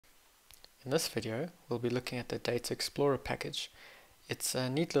In this video, we'll be looking at the DataExplorer package. It's a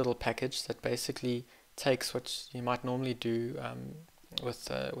neat little package that basically takes what you might normally do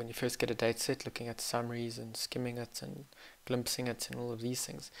when you first get a dataset, looking at summaries and skimming it and glimpsing it and all of these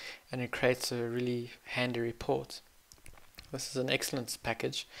things, and it creates a really handy report. This is an excellent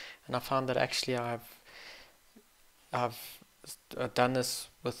package, and I found that actually I've done this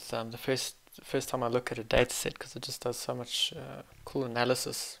with the first time I look at a dataset, because it just does so much cool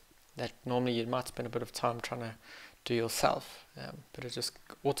analysis that normally you might spend a bit of time trying to do yourself, but it just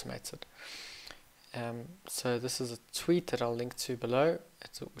automates it. So this is a tweet that I'll link to below,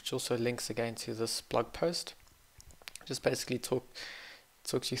 which also links again to this blog post. Just basically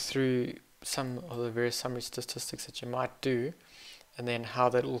talks you through some of the various summary statistics that you might do, and then how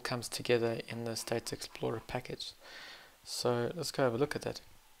that all comes together in this DataExplorer package. So let's go have a look at that.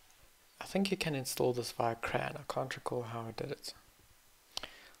 I think you can install this via CRAN. I can't recall how I did it.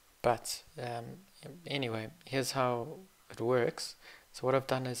 But anyway, here's how it works. So what I've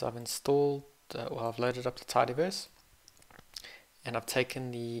done is I've installed, I've loaded up the Tidverse, and I've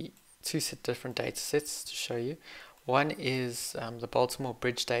taken the two different data sets to show you. One is the Baltimore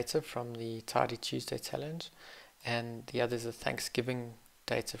Bridge data from the Tidy Tuesday challenge, and the other is the Thanksgiving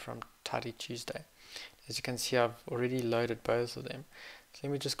data from Tidy Tuesday. As you can see, I've already loaded both of them. So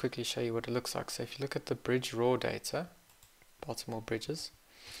let me just quickly show you what it looks like. So if you look at the bridge raw data, Baltimore bridges,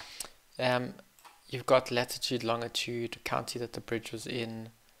 you've got latitude, longitude, county that the bridge was in,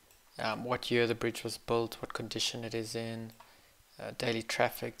 what year the bridge was built, what condition it is in, daily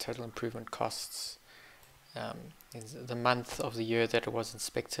traffic, total improvement costs, the month of the year that it was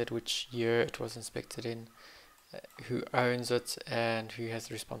inspected, which year it was inspected in, who owns it, and who has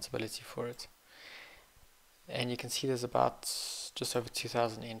the responsibility for it. And you can see there's about just over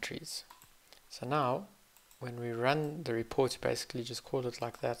 2,000 entries. So now, when we run the report, you basically just call it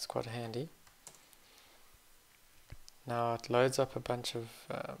like that. It's quite handy. Now it loads up a bunch of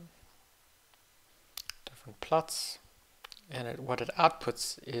different plots, and what it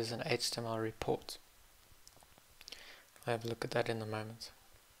outputs is an HTML report. I'll have a look at that in a moment.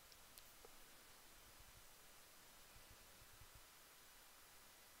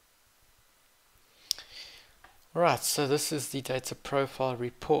 Alright, so this is the data profile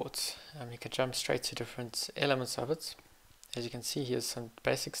report. You can jump straight to different elements of it. As you can see, here's some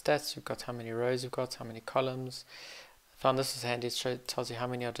basic stats. You've got how many rows you've got, how many columns. I found this is handy. It tells you how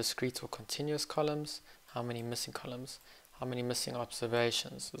many are discrete or continuous columns, how many missing columns, how many missing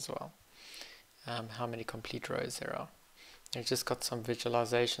observations as well, how many complete rows there are. And it's just got some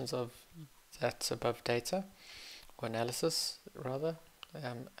visualizations of that above data, or analysis rather,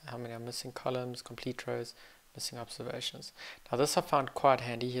 how many are missing columns, complete rows, missing observations. Now this I found quite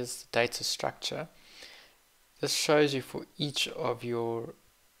handy. Here's the data structure. This shows you for each of your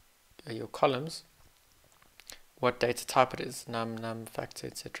columns what data type it is, num, factor,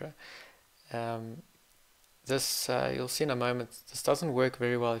 etc. This you'll see in a moment. This doesn't work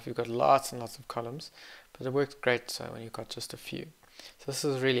very well if you've got lots and lots of columns, but it works great so when you've got just a few. So this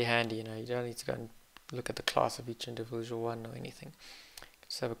is really handy. You don't need to go and look at the class of each individual one or anything.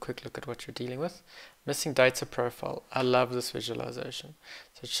 Just have a quick look at what you're dealing with. Missing data profile. I love this visualization.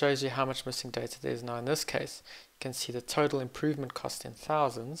 So it shows you how much missing data there is. Now in this case, you can see the total improvement cost in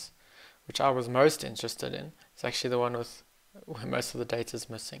thousands, which I was most interested in. It's actually the one where most of the data is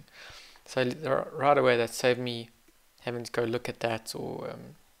missing. So right away that saved me having to go look at that, or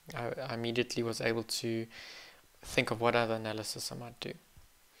I immediately was able to think of what other analysis I might do.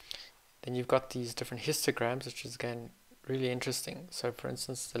 Then you've got these different histograms, which is again really interesting. So for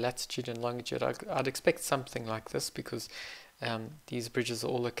instance, the latitude and longitude, I'd expect something like this because these bridges are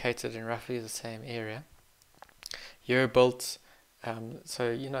all located in roughly the same area. Year built,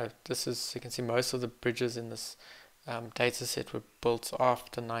 so this is, you can see most of the bridges in this data set were built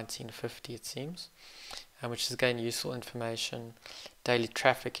after 1950, it seems, which is again useful information. Daily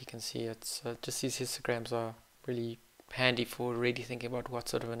traffic, you can see it's just these histograms are really handy for really thinking about what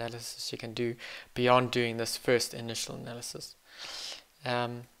sort of analysis you can do beyond doing this first initial analysis.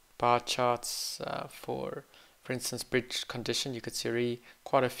 Bar charts for instance bridge condition, you could see really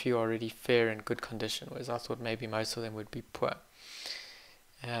quite a few are already fair and good condition, whereas I thought maybe most of them would be poor.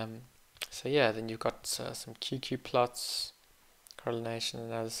 So yeah, then you've got some QQ plots, correlation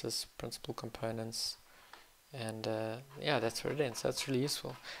analysis, principal components, and yeah, that's where it ends. So that's really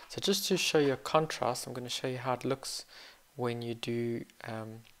useful. So just to show you a contrast, I'm going to show you how it looks when you do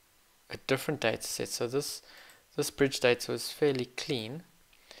a different data set. So this bridge data is fairly clean,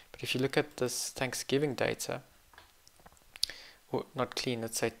 but if you look at this Thanksgiving data, or not clean,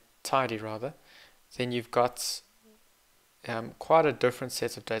 let's say tidy rather, then you've got quite a different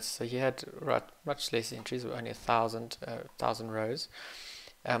set of data. So he had much less entries, only 1,000 rows.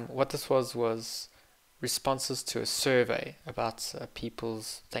 What this was responses to a survey about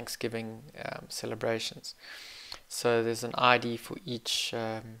people's Thanksgiving celebrations. So there's an ID for each,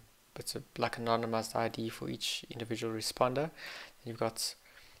 it's like anonymized ID for each individual responder. And you've got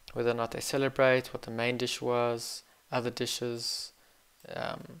whether or not they celebrate, what the main dish was, other dishes,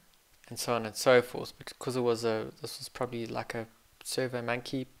 and so on and so forth. Because this was probably like a Survey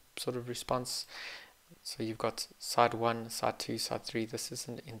Monkey sort of response. So you've got side 1, side 2, side 3. This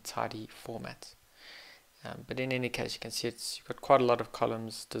isn't in tidy format. But in any case, you can see you've got quite a lot of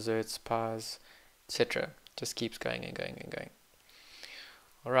columns, desserts, pies, etc. Just keeps going and going and going.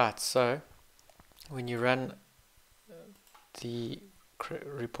 Alright, so when you run the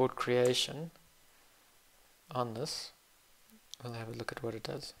report creation on this, we'll have a look at what it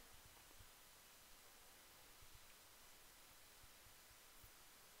does.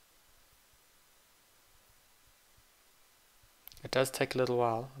 It does take a little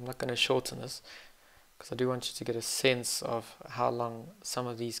while. I'm not going to shorten this because I do want you to get a sense of how long some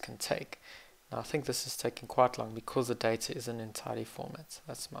of these can take. Now I think this is taking quite long because the data isn't in tidy format.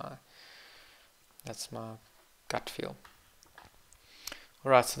 That's my gut feel.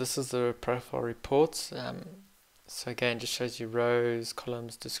 Alright, so this is the profile report. So again, just shows you rows,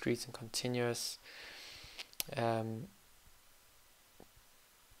 columns, discrete and continuous.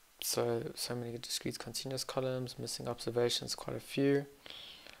 So many discrete continuous columns, missing observations, quite a few.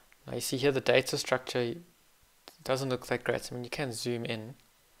 Now you see here the data structure doesn't look that great. I mean, you can zoom in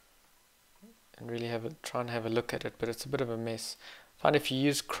and really try and have a look at it, but it's a bit of a mess. I find if you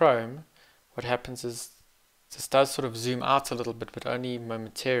use Chrome, what happens is this does sort of zoom out a little bit, but only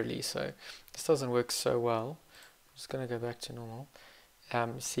momentarily. So this doesn't work so well. I'm just going to go back to normal.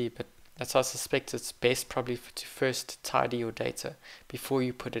 See, but that's why I suspect it's best probably to first tidy your data before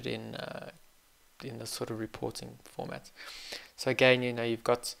you put it in the sort of reporting format. So again, you've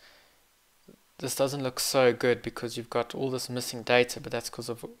got, this doesn't look so good because you've got all this missing data, but that's because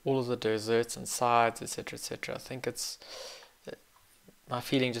of all of the desserts and sides, etc., etc. I think my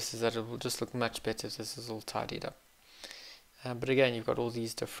feeling just is that it will just look much better if this is all tidied up. But again, you've got all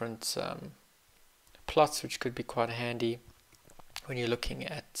these different plots, which could be quite handy when you're looking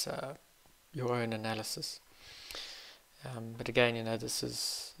at your own analysis. But again, this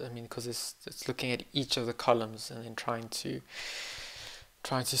is, because it's looking at each of the columns and then trying to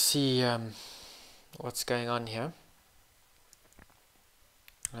see what's going on here.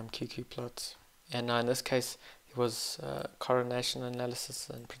 QQ plots, and now in this case it was correlation analysis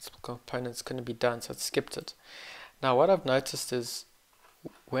and principal components couldn't be done, so it skipped it. Now what I've noticed is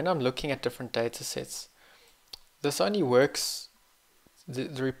when I'm looking at different data sets, this only works,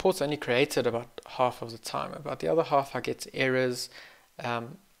 the report's only created about half of the time. About the other half I get errors,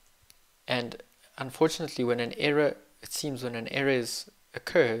 and unfortunately when an error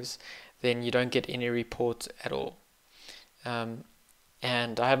occurs, then you don't get any report at all.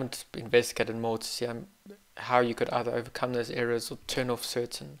 And I haven't investigated more to see how you could either overcome those errors or turn off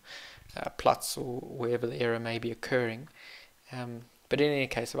certain plots or wherever the error may be occurring. But in any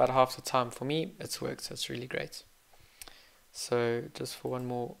case, about half the time for me it's worked, so it's really great. So just for one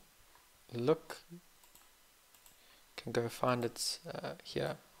more look, you can go find it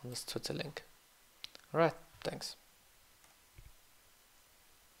here on this Twitter link. Alright, thanks.